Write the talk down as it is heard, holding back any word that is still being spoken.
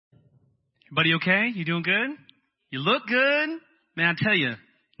Everybody okay? You doing good? You look good? Man, I tell you,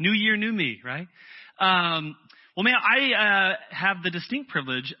 new year, new me, right? Well, man, I have the distinct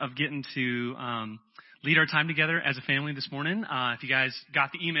privilege of getting to lead our time together as a family this morning. If you guys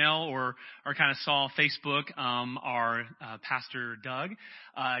got the email or kind of saw Facebook, our pastor Doug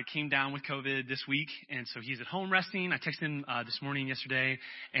came down with COVID this week, and so he's at home resting. I texted him this morning, yesterday,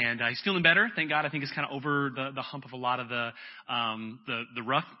 and he's feeling better. Thank God. I think it's kind of over the hump of a lot of the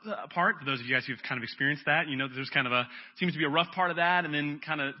rough part. For those of you guys who've kind of experienced that, you know that there's kind of seems to be a rough part of that, and then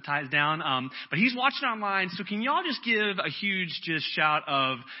kind of ties down. But he's watching online, so can y'all just give a huge shout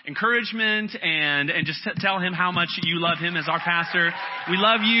of encouragement and just tell him how much you love him as our pastor. We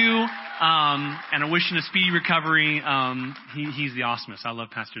love you, and are wishing a speedy recovery. He's the awesomest. I love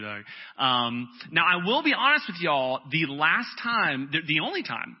Pastor Doug. Now, I will be honest with y'all. The last time, the only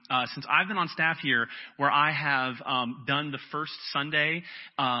time since I've been on staff here where I have done the first Sunday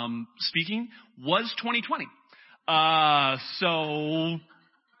speaking was 2020. So,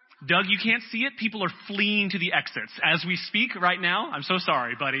 Doug, you can't see it. People are fleeing to the exits as we speak right now. I'm so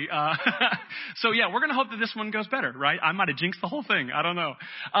sorry, buddy. So yeah, we're going to hope that this one goes better, right? I might have jinxed the whole thing. I don't know.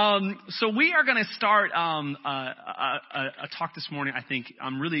 So we are going to start a talk this morning. I think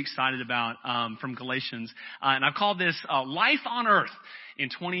I'm really excited about from Galatians, and I've called this Life on Earth in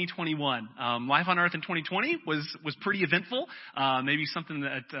 2021. Life on Earth in 2020 was pretty eventful. Maybe something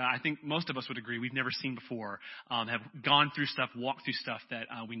that I think most of us would agree we've never seen before. Have gone through stuff, walked through stuff that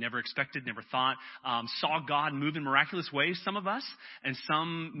we never expected, never thought. Saw God move in miraculous ways, some of us, and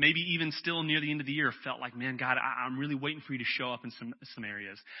some maybe even still near the end of the year felt like, man, God, I'm really waiting for you to show up in some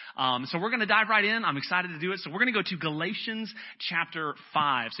areas. So we're going to dive right in. I'm excited to do it. So we're going to go to Galatians chapter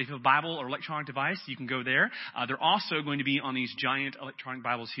 5. So if you have a Bible or electronic device, you can go there. They're also going to be on these giant electronic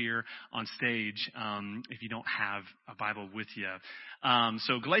Bibles here on stage if you don't have a Bible with you.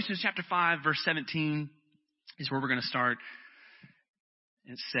 So Galatians chapter 5, verse 17 is where we're going to start.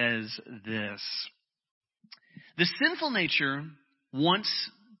 It says this: the sinful nature wants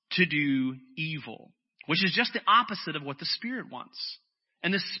to do evil, which is just the opposite of what the Spirit wants.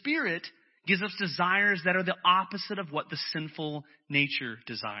 And the Spirit gives us desires that are the opposite of what the sinful nature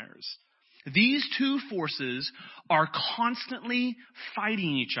desires. These two forces are constantly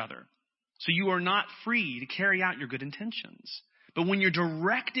fighting each other. So you are not free to carry out your good intentions. But when you're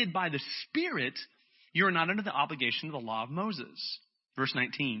directed by the Spirit, you are not under the obligation of the law of Moses. Verse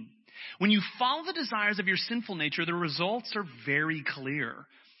 19. When you follow the desires of your sinful nature, the results are very clear.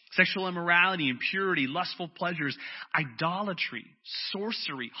 Sexual immorality, impurity, lustful pleasures, idolatry,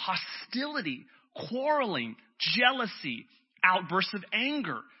 sorcery, hostility, quarreling, jealousy, outbursts of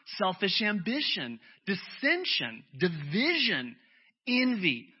anger, selfish ambition, dissension, division,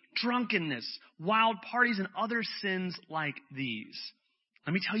 envy, drunkenness, wild parties, and other sins like these.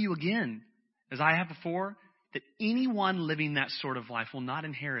 Let me tell you again, as I have before, that anyone living that sort of life will not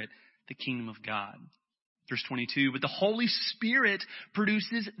inherit the kingdom of God. Verse 22, but the Holy Spirit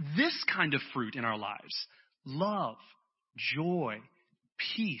produces this kind of fruit in our lives: love, joy,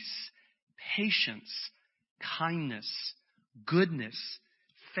 peace, patience, kindness, goodness,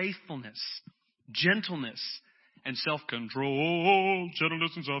 faithfulness, gentleness, and self-control.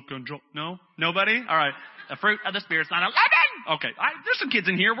 Gentleness and self-control. No? Nobody? All right. The fruit of the Spirit's not a lemon. Okay. There's some kids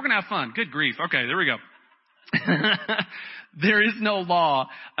in here. We're going to have fun. Good grief. Okay, there we go. There is no law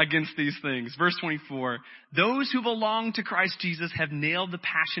against these things. Verse 24. Those who belong to Christ Jesus have nailed the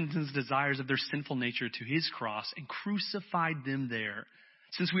passions and desires of their sinful nature to his cross and crucified them there.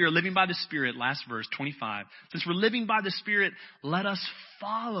 Since we are living by the Spirit, last verse, 25. Since we're living by the Spirit, let us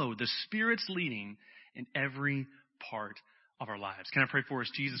follow the Spirit's leading in every part of our lives. Can I pray for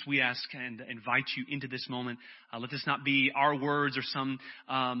us? Jesus, we ask and invite you into this moment. Let this not be our words or some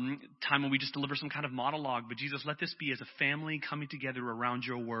time when we just deliver some kind of monologue, but Jesus, let this be as a family coming together around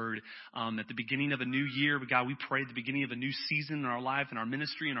your word at the beginning of a new year. But God, we pray at the beginning of a new season in our life, in our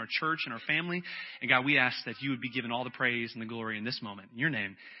ministry, in our church, in our family. And God, we ask that you would be given all the praise and the glory in this moment. In your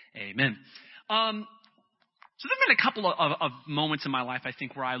name, amen. So there have been a couple of moments in my life, I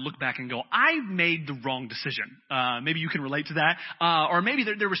think, where I look back and go, I made the wrong decision. Maybe you can relate to that. Or maybe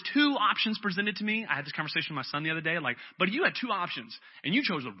there was two options presented to me. I had this conversation with my son the other day, like, but you had two options and you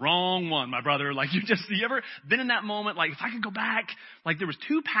chose the wrong one, my brother. Like you ever been in that moment? Like if I could go back, like there was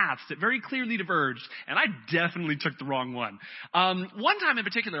two paths that very clearly diverged and I definitely took the wrong one. One time in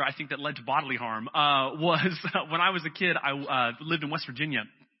particular, I think that led to bodily harm, was when I was a kid, I lived in West Virginia.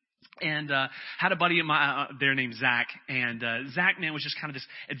 And had a buddy of mine there named Zach. And Zach, man, was just kind of this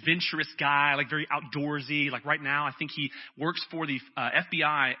adventurous guy, like very outdoorsy. Like right now, I think he works for the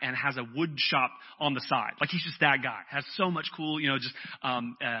FBI and has a wood shop on the side. Like he's just that guy. Has so much cool, just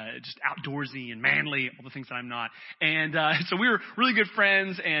outdoorsy and manly, all the things that I'm not. And so we were really good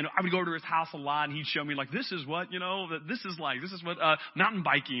friends. And I would go over to his house a lot, and he'd show me like, this is what this is like. This is what mountain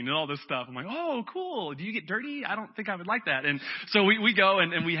biking and all this stuff. I'm like, oh, cool. Do you get dirty? I don't think I would like that. And so we go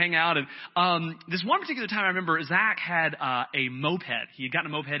and we hang out. And this one particular time, I remember Zach had a moped. He had gotten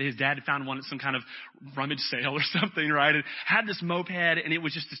a moped. His dad had found one at some kind of rummage sale or something, right? And had this moped, and it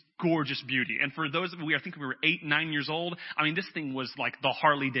was just this gorgeous beauty. And for those of us, I think we were 8, 9 years old. I mean, this thing was like the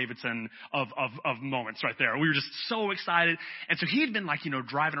Harley Davidson of moments right there. We were just so excited. And so he had been like,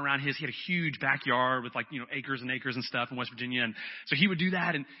 driving around he had a huge backyard with like, acres and acres and stuff in West Virginia. And so he would do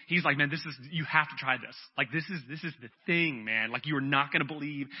that. And he's like, man, you have to try this. Like, this is the thing, man. Like, you are not going to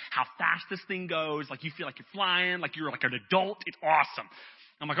believe how fast this thing goes. Like, you feel like you're flying, like you're like an adult. It's awesome.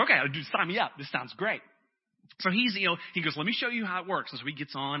 I'm like, okay, dude, sign me up. This sounds great. So he goes, let me show you how it works. And so he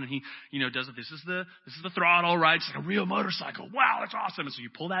gets on and he, does it. This is the throttle, right? It's like a real motorcycle. Wow, that's awesome. And so you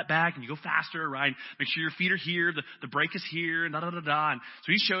pull that back and you go faster, right? Make sure your feet are here. The brake is here, and da-da-da-da. And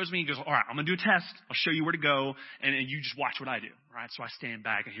so he shows me, he goes, all right, I'm going to do a test. I'll show you where to go. And you just watch what I do, right? So I stand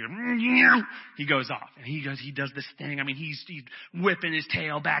back and hear, he goes off. And he does this thing. I mean, he's whipping his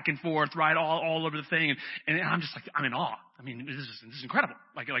tail back and forth, right? All over the thing. And I'm just like, I'm in awe. I mean, this is incredible.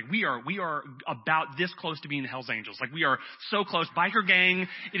 Like we are about this close to being the Hells Angels. Like we are so close. Biker gang,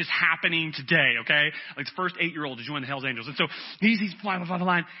 it is happening today, okay? Like the first 8-year-old to join the Hells Angels. And so he's flying the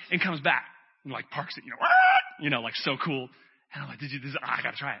line and comes back and like parks it, like so cool. And I'm like, I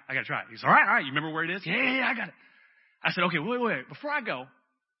gotta try it. He's all right. You remember where it is? Yeah, I got it. I said, okay, wait. Before I go,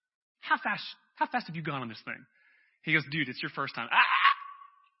 how fast have you gone on this thing? He goes, dude, it's your first time.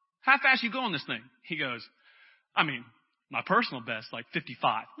 How fast you go on this thing? He goes, I mean, my personal best, like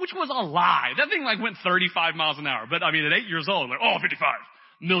 55, which was a lie. That thing like went 35 miles an hour. But I mean, at 8 years old, like, 55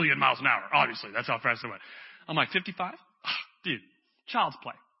 million miles an hour. Obviously, that's how fast it went. I'm like, 55? Dude, child's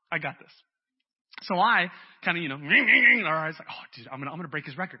play. I got this. So I kind of, all right, it's like, oh, dude, I'm going to break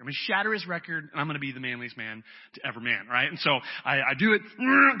his record. I'm going to shatter his record, and I'm going to be the manliest man to ever man, right? And so I do it,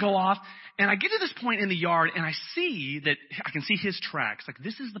 go off, and I get to this point in the yard, and I see that I can see his tracks. Like,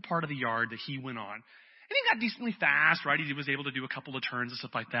 this is the part of the yard that he went on. And he got decently fast, right? He was able to do a couple of turns and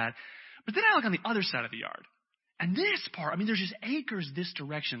stuff like that. But then I look on the other side of the yard. And this part, I mean, there's just acres this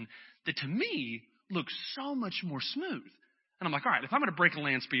direction that to me looks so much more smooth. And I'm like, all right, if I'm going to break a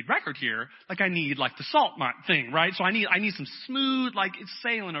land speed record here, like I need like the salt mine thing, right? So I need some smooth, like it's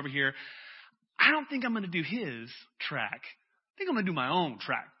sailing over here. I don't think I'm going to do his track. I think I'm going to do my own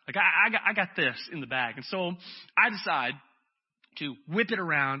track. Like I got this in the bag. And so I decide to whip it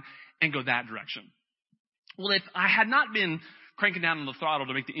around and go that direction. Well, if I had not been cranking down on the throttle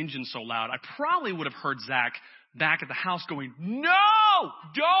to make the engine so loud, I probably would have heard Zach back at the house going, no,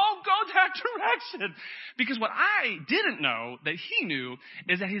 don't go that direction. Because what I didn't know that he knew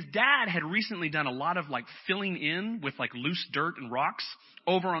is that his dad had recently done a lot of like filling in with like loose dirt and rocks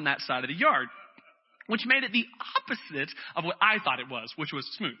over on that side of the yard, which made it the opposite of what I thought it was, which was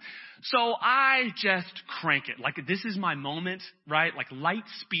smooth. So I just crank it. Like, this is my moment, right? Like, light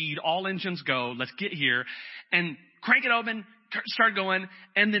speed, all engines go, let's get here. And crank it open, start going,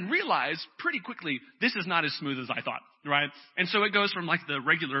 and then realize pretty quickly, this is not as smooth as I thought, right? And so it goes from, like, the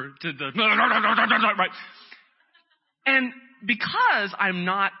regular to the, right? And because I'm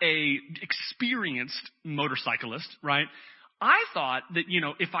not a experienced motorcyclist, right? I thought that,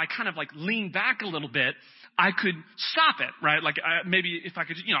 if I kind of like lean back a little bit, I could stop it, right? Like maybe if I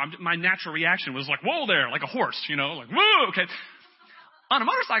could, my natural reaction was like, whoa there, like a horse, like, whoa, okay. On a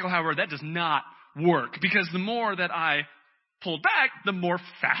motorcycle, however, that does not work because the more that I pulled back, the more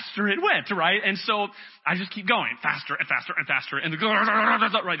faster it went, right? And so I just keep going faster and faster and faster and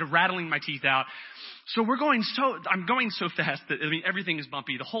right, rattling my teeth out. So I'm going so fast that, everything is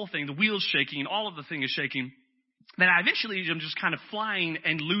bumpy, the whole thing, the wheels shaking, all of the thing is shaking. Then I eventually am just kind of flying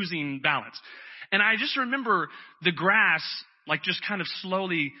and losing balance. And I just remember the grass, like just kind of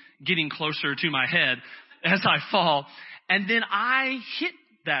slowly getting closer to my head as I fall. And then I hit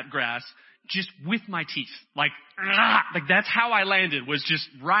that grass just with my teeth. Like that's how I landed, was just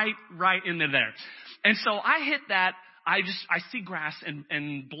right in there. And so I hit that I see grass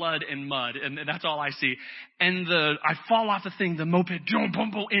and blood and mud, and that's all I see. And I fall off the thing, the moped, boom,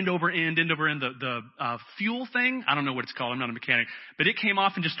 boom, boom, end over end, the fuel thing. I don't know what it's called. I'm not a mechanic, but it came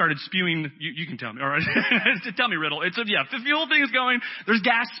off and just started spewing. You can tell me, all right? Tell me, Riddle. The fuel thing is going. There's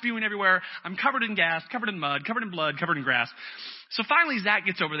gas spewing everywhere. I'm covered in gas, covered in mud, covered in blood, covered in grass. So finally Zach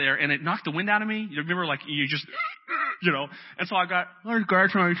gets over there and it knocked the wind out of me. You remember, like, you just, and so I got, there's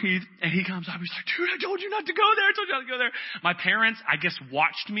grass on my teeth, and he comes up, he's like, dude, I told you not to go there. I told you not to go there. My parents, I guess,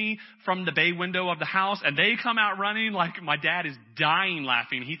 watched me from the bay window of the house, and they come out running like my dad is dying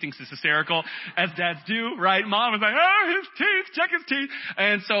laughing. He thinks it's hysterical, as dads do, right? Mom is like, oh, his teeth, check his teeth.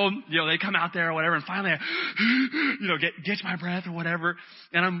 And so, they come out there or whatever, and finally I, get my breath or whatever,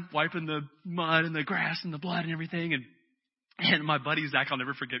 and I'm wiping the mud and the grass and the blood and everything, and my buddy Zach, I'll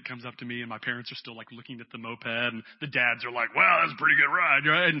never forget, comes up to me, and my parents are still like looking at the moped, and the dads are like, "Wow, that's a pretty good ride,"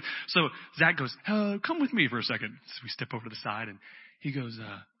 right? And so Zach goes, "Come with me for a second." So we step over to the side, and he goes,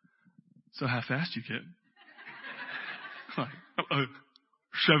 "So how fast you get?" I'm like,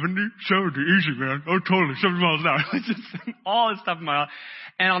 70, easy, man. Oh, totally, 70 miles an hour. Just all this stuff in my mouth.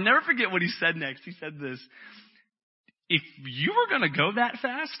 And I'll never forget what he said next. He said this: "If you were going to go that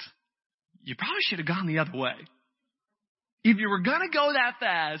fast, you probably should have gone the other way. If you were going to go that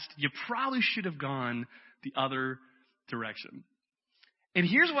fast, you probably should have gone the other direction." And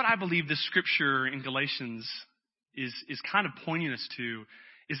here's what I believe this scripture in Galatians is kind of pointing us to,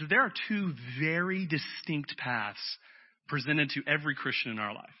 is that there are two very distinct paths presented to every Christian in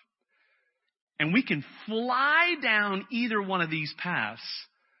our life. And we can fly down either one of these paths,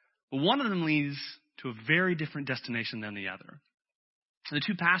 but one of them leads to a very different destination than the other. And the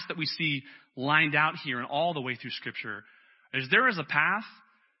two paths that we see lined out here and all the way through Scripture is there is a path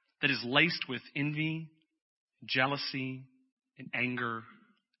that is laced with envy, jealousy, and anger,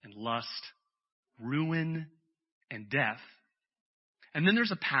 and lust, ruin, and death. And then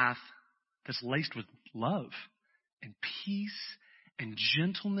there's a path that's laced with love and peace and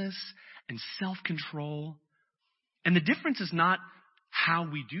gentleness and self-control. And the difference is not how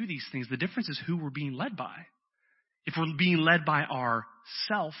we do these things. The difference is who we're being led by. If we're being led by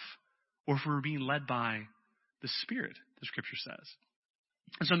ourself, or if we're being led by the Spirit, the Scripture says.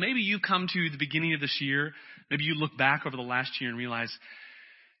 And so maybe you've come to the beginning of this year, maybe you look back over the last year and realize,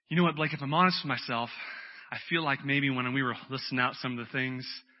 you know what, Blake, if I'm honest with myself, I feel like maybe when we were listing out some of the things,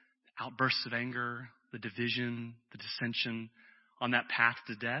 outbursts of anger, the division, the dissension on that path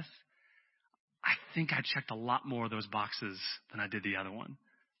to death, I think I checked a lot more of those boxes than I did the other one.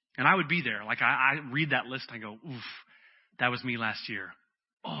 And I would be there. Like I read that list and I go, oof, that was me last year.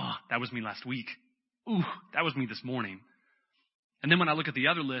 Oh, that was me last week. Ooh, that was me this morning. And then when I look at the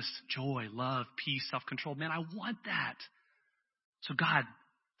other list, joy, love, peace, self-control, man, I want that. So God,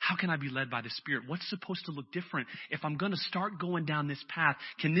 how can I be led by the Spirit? What's supposed to look different? If I'm going to start going down this path,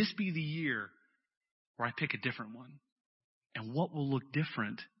 can this be the year where I pick a different one? And what will look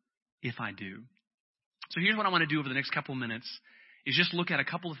different if I do? So here's what I want to do over the next couple of minutes is just look at a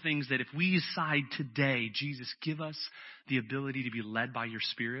couple of things that if we decide today, Jesus, give us the ability to be led by your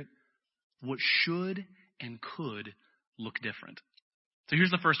Spirit, what should and could look different. So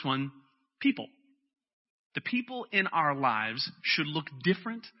here's the first one, people. The people in our lives should look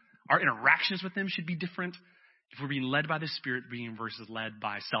different. Our interactions with them should be different. If we're being led by the Spirit, being versus led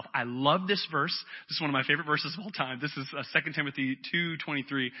by self. I love this verse. This is one of my favorite verses of all time. This is 2 Timothy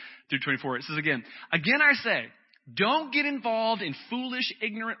 2:23 through 24. It says again I say, don't get involved in foolish,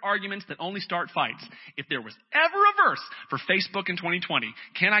 ignorant arguments that only start fights. If there was ever a verse for Facebook in 2020,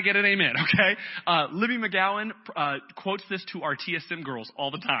 can I get an amen? Okay. Libby McGowan quotes this to our TSM girls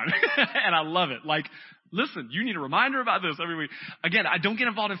all the time. And I love it. Like, listen, you need a reminder about this every week. Again, I don't get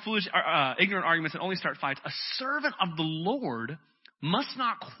involved in foolish, ignorant arguments that only start fights. A servant of the Lord must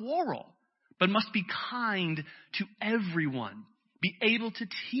not quarrel, but must be kind to everyone, be able to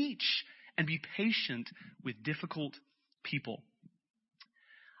teach, and be patient with difficult people.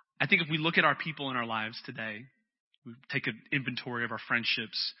 I think if we look at our people in our lives today, we take an inventory of our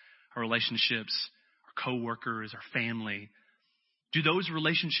friendships, our relationships, our coworkers, our family. Do those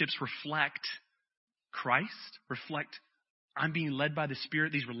relationships reflect Christ? Reflect I'm being led by the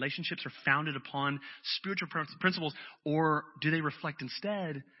Spirit? These relationships are founded upon spiritual principles, or do they reflect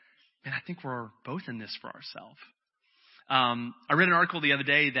instead? And I think we're both in this for ourselves. I read an article the other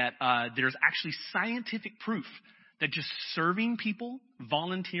day that there's actually scientific proof that just serving people,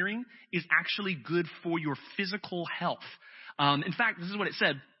 volunteering, is actually good for your physical health. In fact, this is what it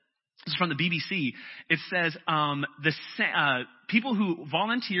said. This is from the BBC. It says people who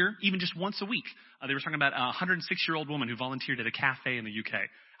volunteer even just once a week. They were talking about a 106-year-old woman who volunteered at a cafe in the UK.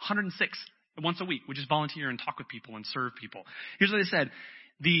 106 once a week. We just volunteer and talk with people and serve people. Here's what they said.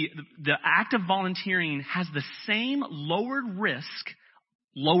 The act of volunteering has the same lowered risk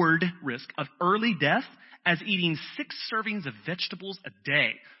of early death as eating 6 servings of vegetables a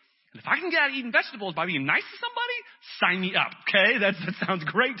day. And if I can get out of eating vegetables by being nice to somebody, sign me up, okay? That sounds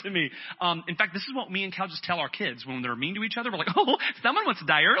great to me. In fact, this is what me and Cal just tell our kids when they're mean to each other. We're like, oh, someone wants to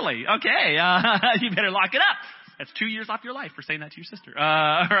die early. Okay, you better lock it up. That's 2 years off your life for saying that to your sister.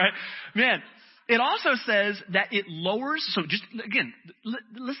 All right. Man, it also says that it lowers, so just, again,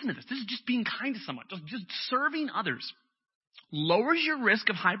 listen to this. This is just being kind to someone. Just serving others. Lowers your risk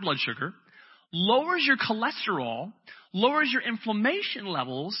of high blood sugar, lowers your cholesterol, lowers your inflammation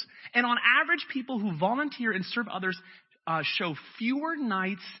levels, and on average, people who volunteer and serve others show fewer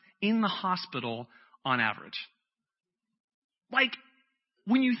nights in the hospital on average. Like,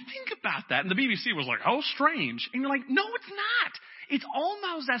 when you think about that, and the BBC was like, oh, strange. And you're like, no, it's not. It's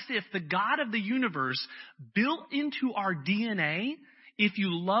almost as if the God of the universe built into our DNA, if you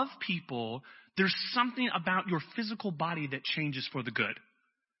love people, there's something about your physical body that changes for the good.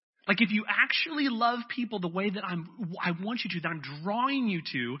 Like if you actually love people the way that I want you to, that I'm drawing you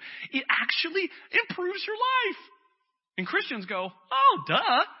to, it actually improves your life. And Christians go, oh,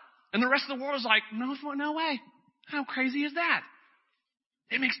 duh. And the rest of the world is like, no way. How crazy is that?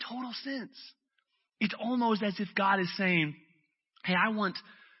 It makes total sense. It's almost as if God is saying, hey, I want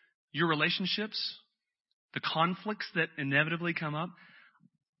your relationships, the conflicts that inevitably come up,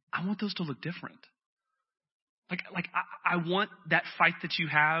 I want those to look different. Like I want that fight that you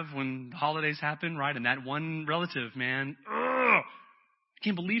have when the holidays happen, right? And that one relative, man, I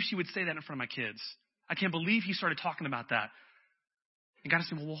can't believe she would say that in front of my kids. I can't believe he started talking about that. And God is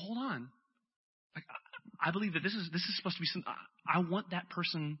saying, well, hold on. Like, I believe that this is supposed to be some. I want that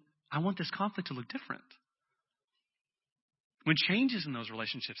person. I want this conflict to look different. When changes in those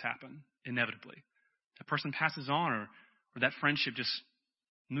relationships happen, inevitably, that person passes on, or that friendship just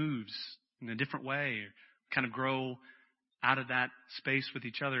moves in a different way, or kind of grow out of that space with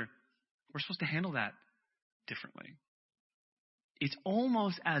each other, we're supposed to handle that differently. It's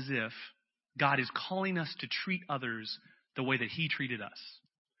almost as if God is calling us to treat others the way that He treated us.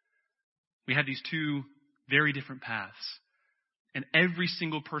 We have these 2 very different paths, and every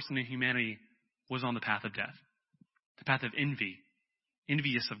single person in humanity was on the path of death, the path of envy,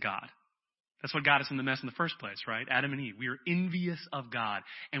 envious of God. That's what got us in the mess in the first place, right? Adam and Eve, we were envious of God.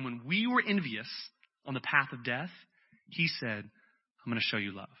 And when we were envious on the path of death, He said, I'm going to show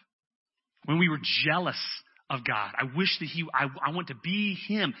you love. When we were jealous of God, I wish that I want to be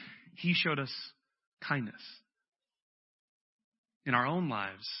Him, He showed us kindness. In our own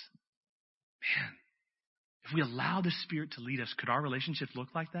lives, man, if we allow the Spirit to lead us, could our relationships look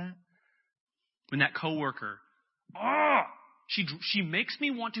like that? When that coworker, she makes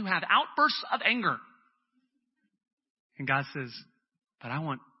me want to have outbursts of anger. And God says, but I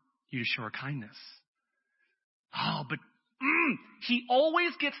want you to show her kindness. Oh, but he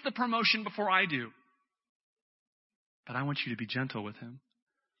always gets the promotion before I do. But I want you to be gentle with him.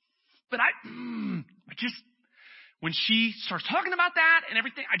 But I just, when she starts talking about that and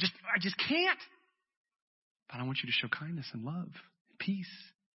everything, I just can't. But I want you to show kindness and love, and peace,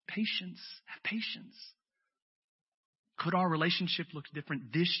 patience, have patience. Could our relationship look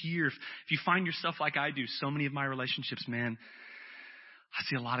different this year? If you find yourself like I do, so many of my relationships, man, I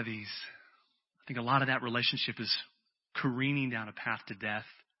see a lot of these. I think a lot of that relationship is careening down a path to death,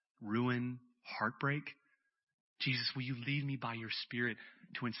 ruin, heartbreak. Jesus, will you lead me by your Spirit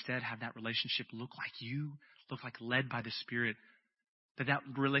to instead have that relationship look like you, look like led by the Spirit, that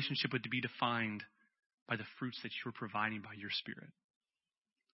relationship would be defined by the fruits that you're providing by your Spirit.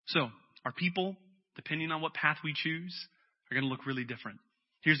 So, our people, depending on what path we choose, are going to look really different.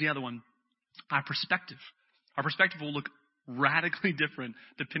 Here's the other one. Our perspective. Our perspective will look radically different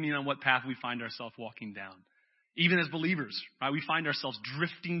depending on what path we find ourselves walking down. Even as believers, right, we find ourselves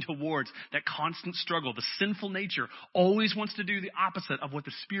drifting towards that constant struggle. The sinful nature always wants to do the opposite of what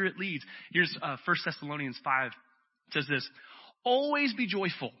the Spirit leads. Here's 1 Thessalonians 5. It says this, always be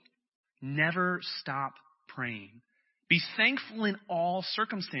joyful. Never stop praying. Be thankful in all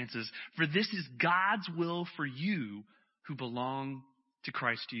circumstances, for this is God's will for you who belong to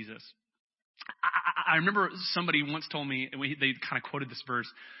Christ Jesus. I remember somebody once told me, and they kind of quoted this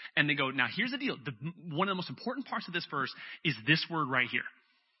verse, and they go, now here's the deal. One of the most important parts of this verse is this word right here.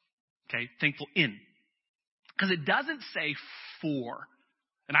 Okay, thankful in. Because it doesn't say for.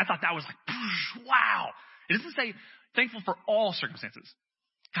 And I thought that was like, wow. It doesn't say thankful for all circumstances.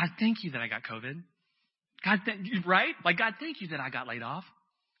 God, thank you that I got COVID. God, right? Like, God, thank you that I got laid off.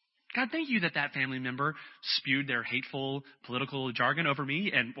 God, thank you that family member spewed their hateful political jargon over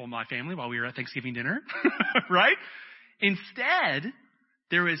me and my family while we were at Thanksgiving dinner, right? Instead,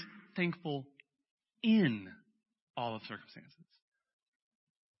 there is thankful in all of circumstances.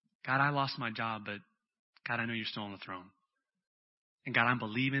 God, I lost my job, but God, I know you're still on the throne. And God, I'm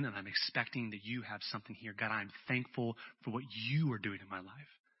believing and I'm expecting that you have something here. God, I'm thankful for what you are doing in my life.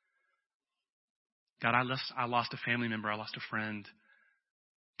 God, I lost a family member. I lost a friend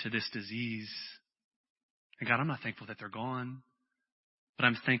to this disease. And God, I'm not thankful that they're gone, but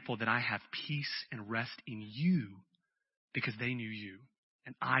I'm thankful that I have peace and rest in you because they knew you.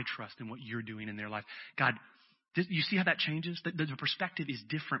 And I trust in what you're doing in their life. God, you see how that changes? The perspective is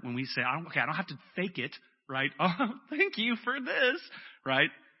different when we say, I don't have to fake it, right? Oh, thank you for this, right?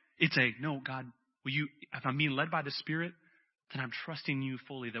 It's no, God, if I'm being led by the Spirit, then I'm trusting you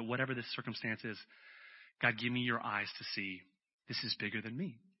fully that whatever this circumstance is, God, give me your eyes to see this is bigger than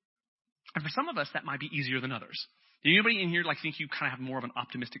me. And for some of us, that might be easier than others. Anybody in here think you kind of have more of an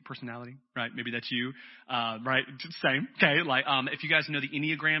optimistic personality, right? Maybe that's you, right? Same. Okay. If you guys know the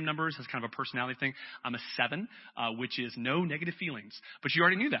Enneagram numbers, that's kind of a personality thing. I'm a 7, which is no negative feelings, but you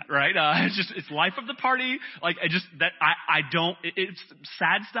already knew that, right? It's life of the party. It's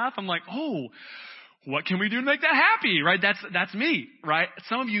sad stuff. I'm like, oh, what can we do to make that happy, right? That's me, right?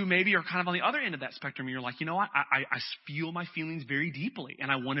 Some of you maybe are kind of on the other end of that spectrum. You're like, you know what? I feel my feelings very deeply,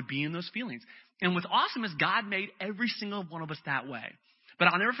 and I want to be in those feelings. And what's awesome is God made every single one of us that way. But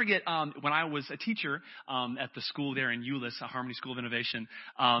I'll never forget when I was a teacher at the school there in Euless, a Harmony School of Innovation,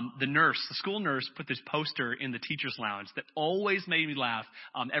 the school nurse put this poster in the teacher's lounge that always made me laugh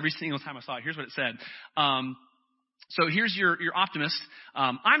every single time I saw it. Here's what it said. So here's your optimist.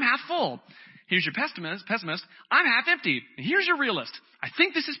 I'm half full. Here's your pessimist. I'm half empty. And here's your realist. I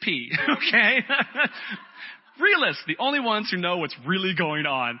think this is P. Okay. Realists, the only ones who know what's really going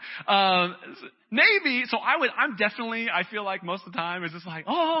on. Maybe, so I feel like most of the time it's just like,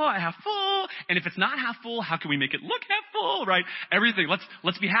 oh, I have full. And if it's not half full, how can we make it look half full, right? Everything.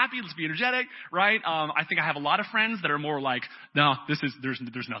 Let's be happy. Let's be energetic, right? I think I have a lot of friends that are more like, no, there's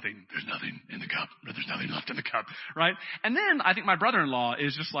nothing in the cup. There's nothing left in the cup, right? And then I think my brother-in-law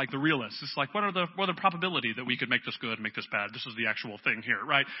is just like the realist. It's like, what are the probability that we could make this good, make this bad? This is the actual thing here,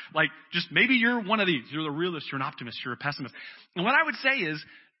 right? Just maybe you're one of these. You're the realist. You're an optimist. You're a pessimist. And what I would say is,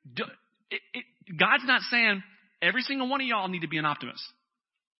 God's not saying every single one of y'all need to be an optimist,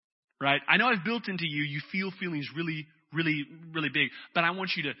 right? I know I've built into you. You feel feelings really, really, really big, but I want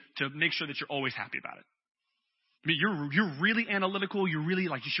you to make sure that you're always happy about it. I mean, you're really analytical. You're really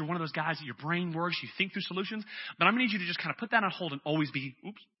you're one of those guys that your brain works. You think through solutions, but I'm going to need you to just kind of put that on hold and always be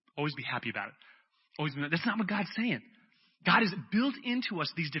happy about it. That's not what God's saying. God has built into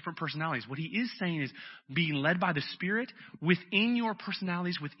us these different personalities. What he is saying is being led by the Spirit within your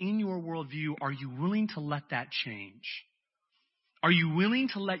personalities, within your worldview. Are you willing to let that change? Are you willing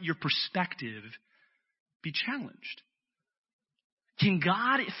to let your perspective be challenged? Can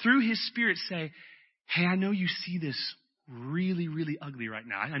God, through his Spirit, say, hey, I know you see this really, really ugly right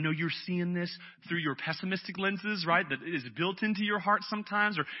now. I know you're seeing this through your pessimistic lenses, right? That is built into your heart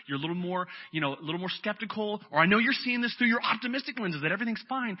sometimes, or you're a little more skeptical. Or I know you're seeing this through your optimistic lenses, that everything's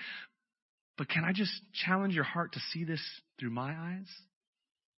fine. But can I just challenge your heart to see this through my eyes?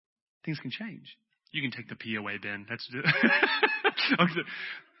 Things can change. You can take the P away, Ben. That's okay.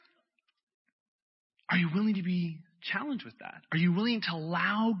 Are you willing to be challenged with that? Are you willing to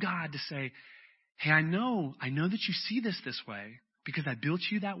allow God to say, hey, I know that you see this way because I built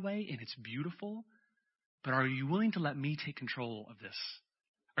you that way and it's beautiful, but are you willing to let me take control of this?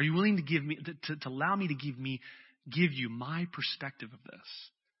 Are you willing to give me, to allow me to give you my perspective of this?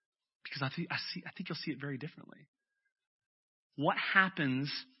 Because I think you'll see it very differently. What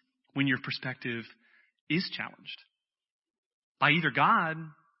happens when your perspective is challenged? By either God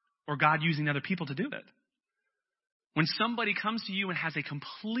or God using other people to do it. When somebody comes to you and has a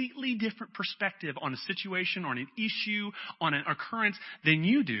completely different perspective on a situation, on an issue, on an occurrence than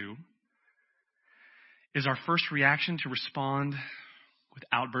you do, is our first reaction to respond with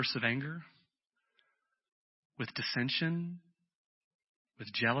outbursts of anger, with dissension,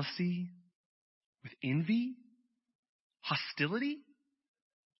 with jealousy, with envy, hostility,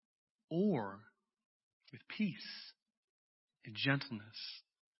 or with peace and gentleness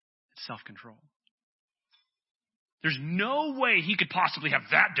and self-control? There's no way he could possibly have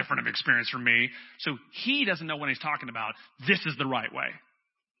that different of experience from me. So he doesn't know what he's talking about. This is the right way.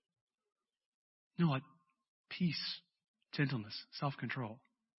 You know what? Peace, gentleness, self-control.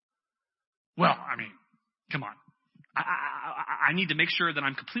 Well, I mean, come on. I need to make sure that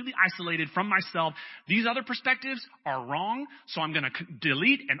I'm completely isolated from myself. These other perspectives are wrong, so I'm going to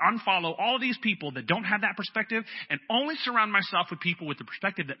delete and unfollow all of these people that don't have that perspective and only surround myself with people with the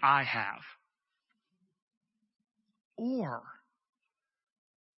perspective that I have. Or,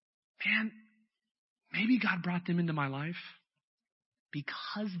 man, maybe God brought them into my life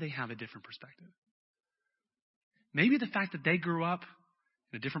because they have a different perspective. Maybe the fact that they grew up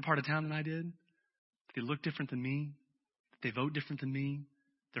in a different part of town than I did, they look different than me, they vote different than me,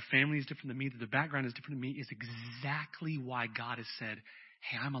 their family is different than me, that their background is different than me, is exactly why God has said,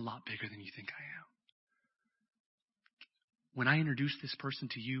 hey, I'm a lot bigger than you think I am. When I introduce this person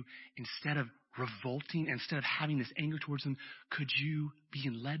to you, instead of revolting, instead of having this anger towards them, could you,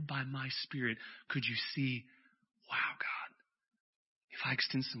 being led by my Spirit, could you see, wow, God, if I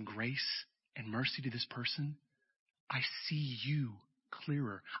extend some grace and mercy to this person, I see you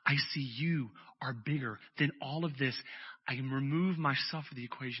clearer. I see you are bigger than all of this. I can remove myself from the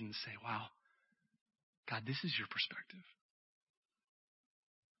equation and say, wow, God, this is your perspective.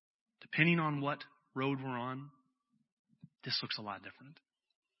 Depending on what road we're on, this looks a lot different.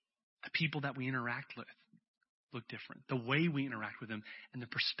 The people that we interact with look different. The way we interact with them and the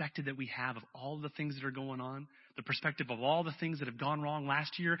perspective that we have of all the things that are going on, the perspective of all the things that have gone wrong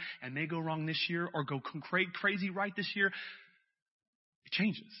last year and may go wrong this year or go crazy right this year, it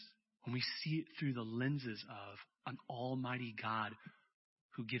changes when we see it through the lenses of an almighty God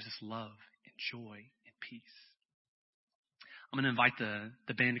who gives us love and joy and peace. I'm going to invite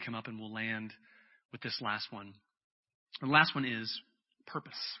the band to come up and we'll land with this last one. The last one is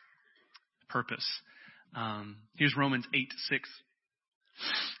purpose. Purpose. Here's Romans 8:6.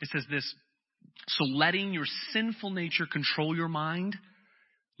 It says this: so letting your sinful nature control your mind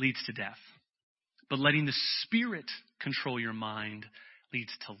leads to death. But letting the Spirit control your mind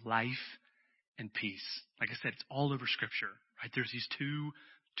leads to life and peace. Like I said, it's all over Scripture, right? There's these two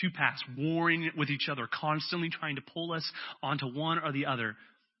paths warring with each other, constantly trying to pull us onto one or the other.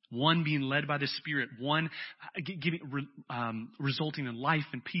 One being led by the Spirit, one resulting in life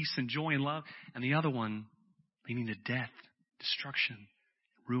and peace and joy and love, and the other one leading to death, destruction,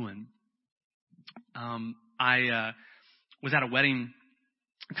 ruin. I was at a wedding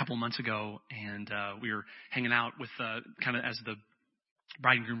a couple of months ago, and we were hanging out with kind of as the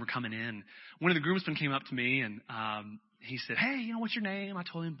bride and groom were coming in. One of the groomsmen came up to me, and he said, hey, what's your name? I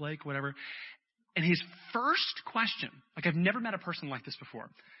told him Blake, whatever. And his first question, like I've never met a person like this before,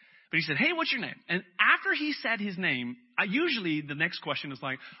 but he said, hey, what's your name? And after he said his name, usually the next question is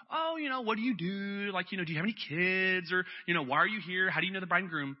like, oh, what do you do? Like, do you have any kids? Or, why are you here? How do you know the bride and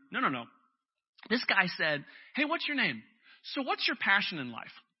groom? No. This guy said, hey, what's your name? So what's your passion in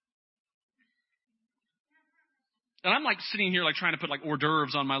life? And I'm like sitting here like trying to put like hors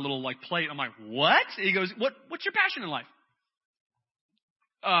d'oeuvres on my little like plate. I'm like, what? He goes, what's your passion in life?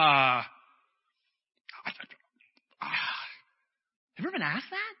 Have you ever been asked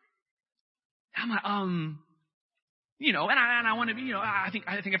that? I'm like, and I want to be, I think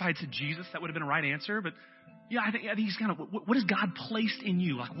if I had said Jesus, that would have been a right answer. But yeah, I think he's kind of, what has God placed in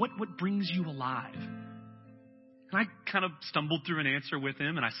you? Like, what brings you alive? And I kind of stumbled through an answer with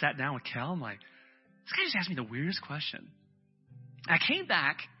him, and I sat down with Kel. I'm like, this guy just asked me the weirdest question. I came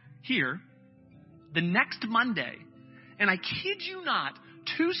back here the next Monday, and I kid you not,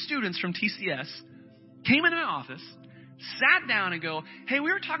 2 students from TCS came into my office, sat down and go, hey,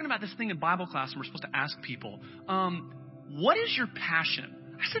 we were talking about this thing in Bible class and we're supposed to ask people, what is your passion?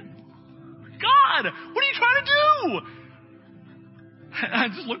 I said, God, what are you trying to do? I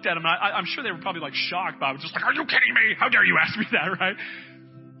just looked at them. I'm sure they were probably like shocked, but I was just like, are you kidding me? How dare you ask me that, right?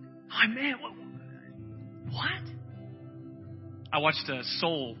 Oh, man, what? I watched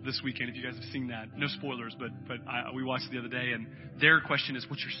Soul this weekend, if you guys have seen that. No spoilers, but we watched it the other day, and their question is,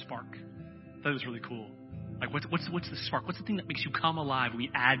 what's your spark? I thought it was really cool. Like, what's the spark? What's the thing that makes you come alive when we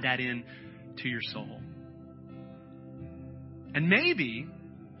add that in to your soul? And maybe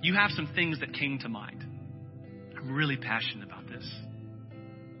you have some things that came to mind. I'm really passionate about this.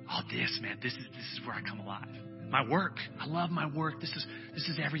 Oh, this is where I come alive. My work. I love my work. This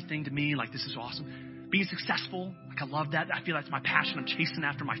is everything to me. Like, this is awesome. Being successful. Like, I love that. I feel that's my passion. I'm chasing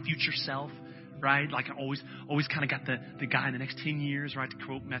after my future self. Right? Like, I always kind of got the guy in the next 10 years, right? To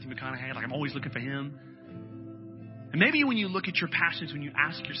quote Matthew McConaughey. Like, I'm always looking for him. And maybe when you look at your passions, when you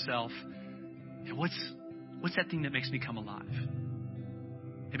ask yourself, hey, what's that thing that makes me come alive?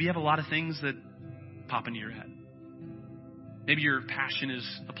 Maybe you have a lot of things that pop into your head. Maybe your passion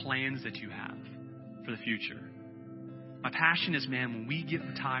is the plans that you have for the future. My passion is, man, when we get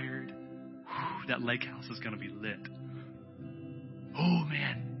retired, that lake house is going to be lit. Oh,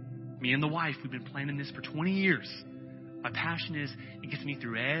 man. Me and the wife, we've been planning this for 20 years. My passion is it gets me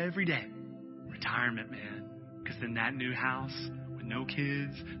through every day. Retirement, man. Because then that new house with no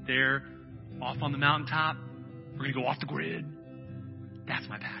kids, they're off on the mountaintop. We're going to go off the grid. That's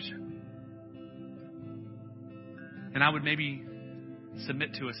my passion. And I would maybe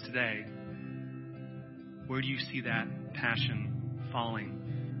submit to us today, where do you see that passion falling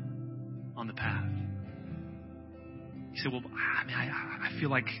on the path? You say, well, I feel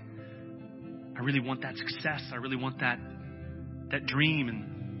like I really want that success. I really want that dream.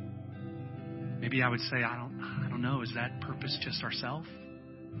 And maybe I would say, I don't know. Is that purpose just ourself?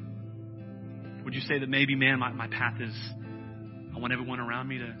 Would you say that maybe, man, my path is I want everyone around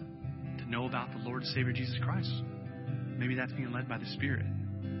me to know about the Lord and Savior Jesus Christ? Maybe that's being led by the Spirit.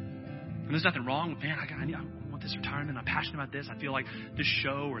 And there's nothing wrong with, man, I want this retirement. I'm passionate about this. I feel like this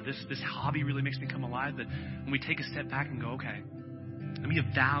show or this hobby really makes me come alive. But when we take a step back and go, okay, let me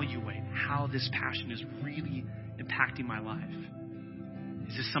evaluate how this passion is really impacting my life.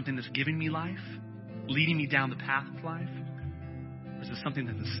 Is this something that's giving me life, leading me down the path of life? Or is this something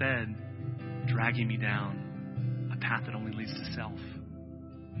that's instead dragging me down a path that only leads to self?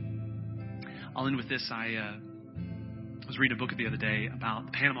 I'll end with this. I was reading a book the other day about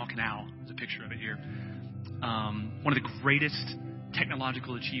the Panama Canal. There's a picture of it here. One of the greatest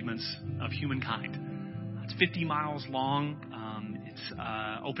technological achievements of humankind. It's 50 miles long. It's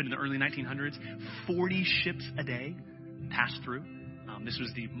opened in the early 1900s. 40 ships a day passed through. This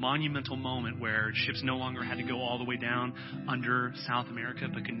was the monumental moment where ships no longer had to go all the way down under South America,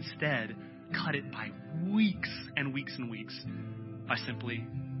 but could instead cut it by weeks and weeks and weeks by simply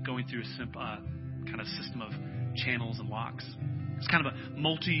going through a kind of system of channels and locks. It's kind of a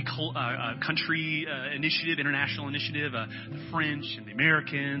multi-country initiative, international initiative. The French and the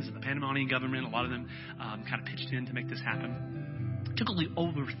Americans and the Panamanian government, a lot of them kind of pitched in to make this happen. It took only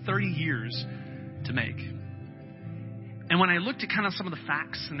over 30 years to make. And when I looked at kind of some of the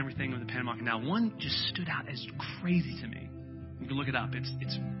facts and everything of the Panama Canal, one just stood out as crazy to me. You can look it up.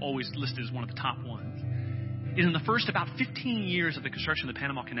 It's always listed as one of the top ones. In the first about 15 years of the construction of the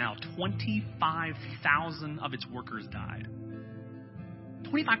Panama Canal, 25,000 of its workers died.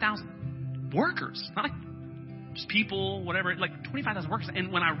 25,000 workers, not like just people, whatever, like 25,000 workers.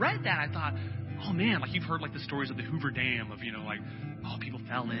 And when I read that, I thought, oh man, like you've heard like the stories of the Hoover Dam of, like, oh, people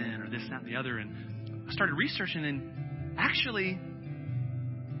fell in or this, that, and the other. And I started researching, and actually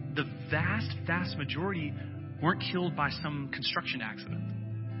the vast majority weren't killed by some construction accident.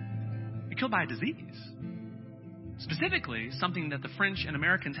 They're killed by a disease. Specifically, something that the French and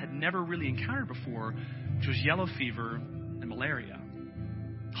Americans had never really encountered before, which was yellow fever and malaria.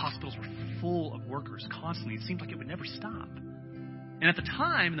 Hospitals were full of workers constantly. It seemed like it would never stop. And at the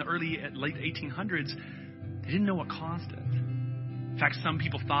time, in the late 1800s, they didn't know what caused it. In fact, some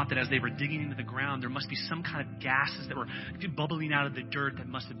people thought that as they were digging into the ground, there must be some kind of gases that were bubbling out of the dirt that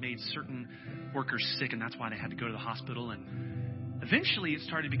must have made certain workers sick, and that's why they had to go to the hospital. And eventually, it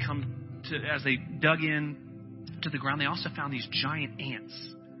started to become, as they dug in to the ground, they also found these giant ants.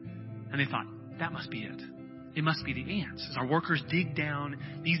 And they thought, that must be it. It must be the ants. As our workers dig down,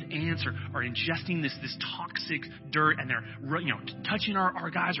 these ants are ingesting this toxic dirt, and they're touching our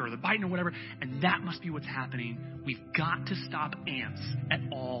guys, or they're biting or whatever, and that must be what's happening. We've got to stop ants at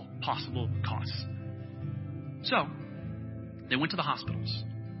all possible costs. So they went to the hospitals,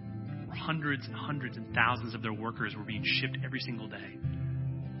 where hundreds and hundreds and thousands of their workers were being shipped every single day.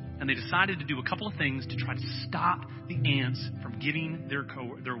 And they decided to do a couple of things to try to stop the ants from giving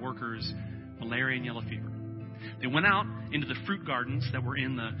their workers malaria and yellow fever. They went out into the fruit gardens that were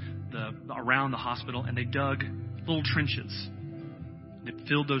in the around the hospital, and they dug little trenches. They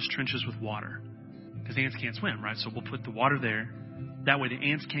filled those trenches with water, because ants can't swim, right? So we'll put the water there. That way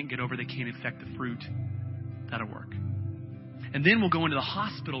the ants can't get over. They can't infect the fruit. That'll work. And then we'll go into the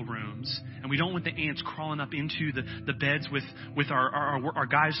hospital rooms, and we don't want the ants crawling up into the beds with our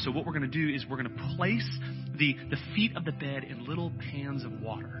guys. So what we're going to do is we're going to place the feet of the bed in little pans of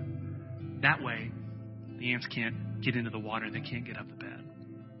water. That way, the ants can't get into the water, and they can't get up the bed.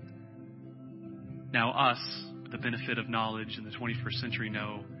 Now us, with the benefit of knowledge in the 21st century,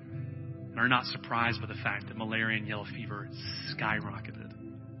 know and are not surprised by the fact that malaria and yellow fever skyrocketed.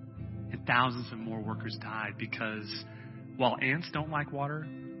 And thousands of more workers died because while ants don't like water,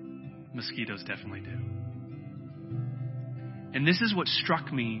 mosquitoes definitely do. And this is what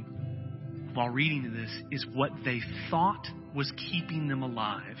struck me while reading this, is what they thought was keeping them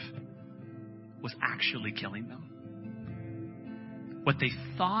alive was actually killing them. What they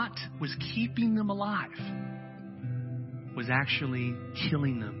thought was keeping them alive was actually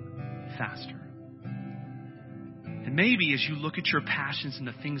killing them faster. And maybe as you look at your passions and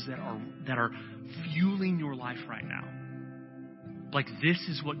the things that are fueling your life right now, Like, this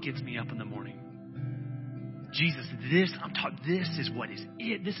is what gets me up in the morning. Jesus, this is what is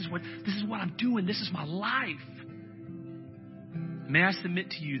it. This is what I'm doing. This is my life. May I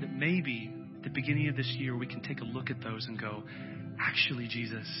submit to you that maybe at the beginning of this year, we can take a look at those and go, actually,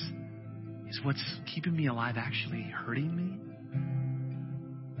 Jesus, is what's keeping me alive actually hurting me?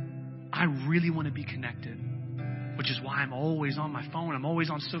 I really want to be connected, which is why I'm always on my phone. I'm always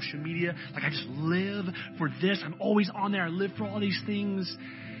on social media. Like, I just live for this. I'm always on there. I live for all these things.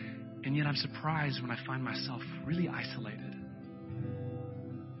 And yet I'm surprised when I find myself really isolated.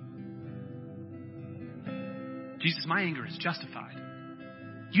 Jesus, my anger is justified.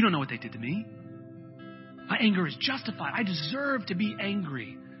 You don't know what they did to me. My anger is justified. I deserve to be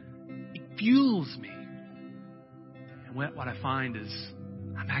angry. It fuels me. And what I find is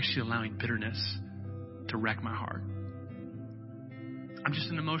I'm actually allowing bitterness to wreck my heart. I'm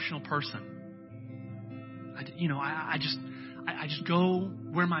just an emotional person. I just go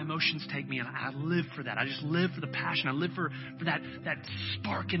where my emotions take me, and I live for that. I just live for the passion. I live for that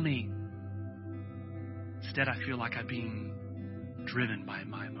spark in me. Instead, I feel like I'm being driven by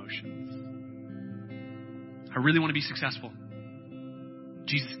my emotions. I really want to be successful.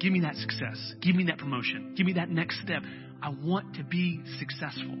 Jesus, give me that success. Give me that promotion. Give me that next step. I want to be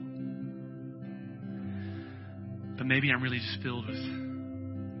successful. But maybe I'm really just filled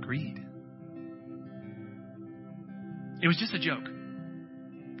with greed. It was just a joke.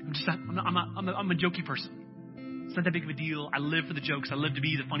 I'm a jokey person. It's not that big of a deal. I live for the jokes. I live to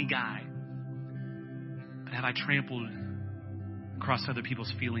be the funny guy. But have I trampled across other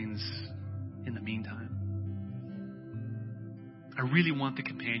people's feelings in the meantime? I really want the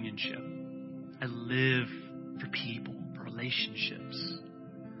companionship. I live for people, for relationships.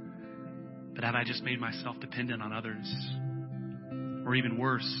 But have I just made myself dependent on others? Or even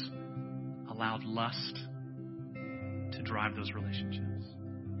worse, allowed lust to drive those relationships?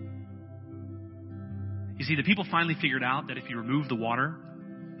 You see, the people finally figured out that if you remove the water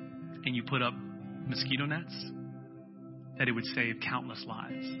and you put up mosquito nets, that it would save countless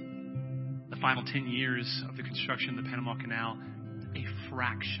lives. The final 10 years of the construction of the Panama Canal, a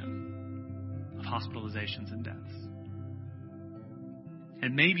fraction of hospitalizations and deaths.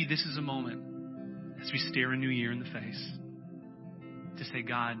 And maybe this is a moment as we stare a new year in the face to say,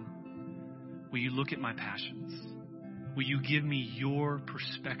 God, will you look at my passions? Will you give me your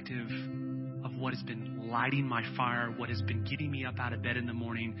perspective of what has been lighting my fire, what has been getting me up out of bed in the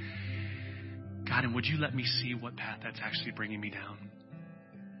morning? God, and would you let me see what path that's actually bringing me down?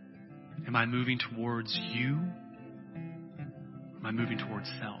 Am I moving towards you? Am I moving towards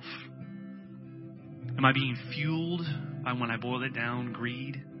self? Am I being fueled by, when I boil it down,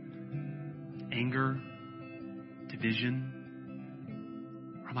 greed, anger, division?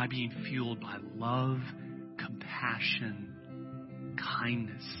 Or am I being fueled by love, compassion,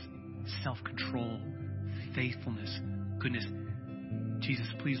 kindness, self-control, faithfulness, goodness? Jesus,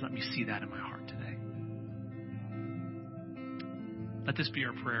 please let me see that in my heart today. Let this be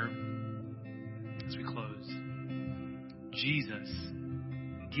our prayer as we close. Jesus,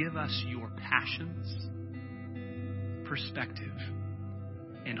 give us your passions, perspective,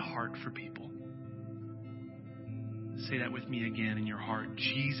 and heart for people. Say that with me again in your heart.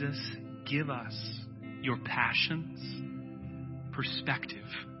 Jesus, give us your passions, perspective,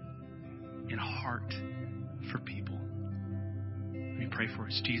 and heart for people. Let me pray for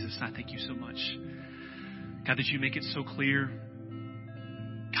us. Jesus, I thank you so much, God, that you make it so clear.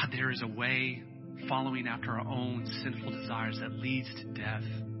 God, there is a way following after our own sinful desires that leads to death.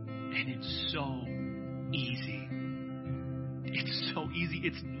 And it's so easy. It's so easy.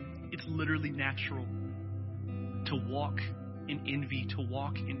 It's literally natural to walk in envy, to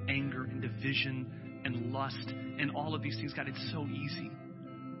walk in anger and division and lust and all of these things. God, it's so easy.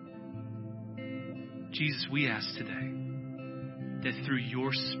 Jesus, we ask today that through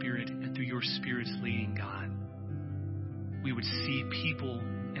your Spirit and through your Spirit's leading, God, we would see people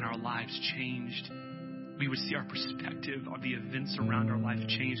in our lives changed. We would see our perspective of the events around our life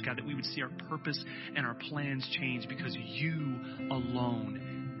change, God, that we would see our purpose and our plans change because you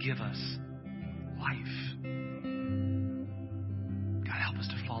alone give us life. God, help us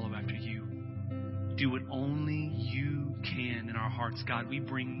to follow after you. Do what only you can in our hearts. God, we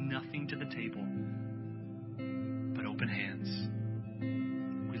bring nothing to the table but open hands.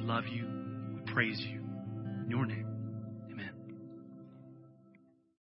 We love you. We praise you. In your name.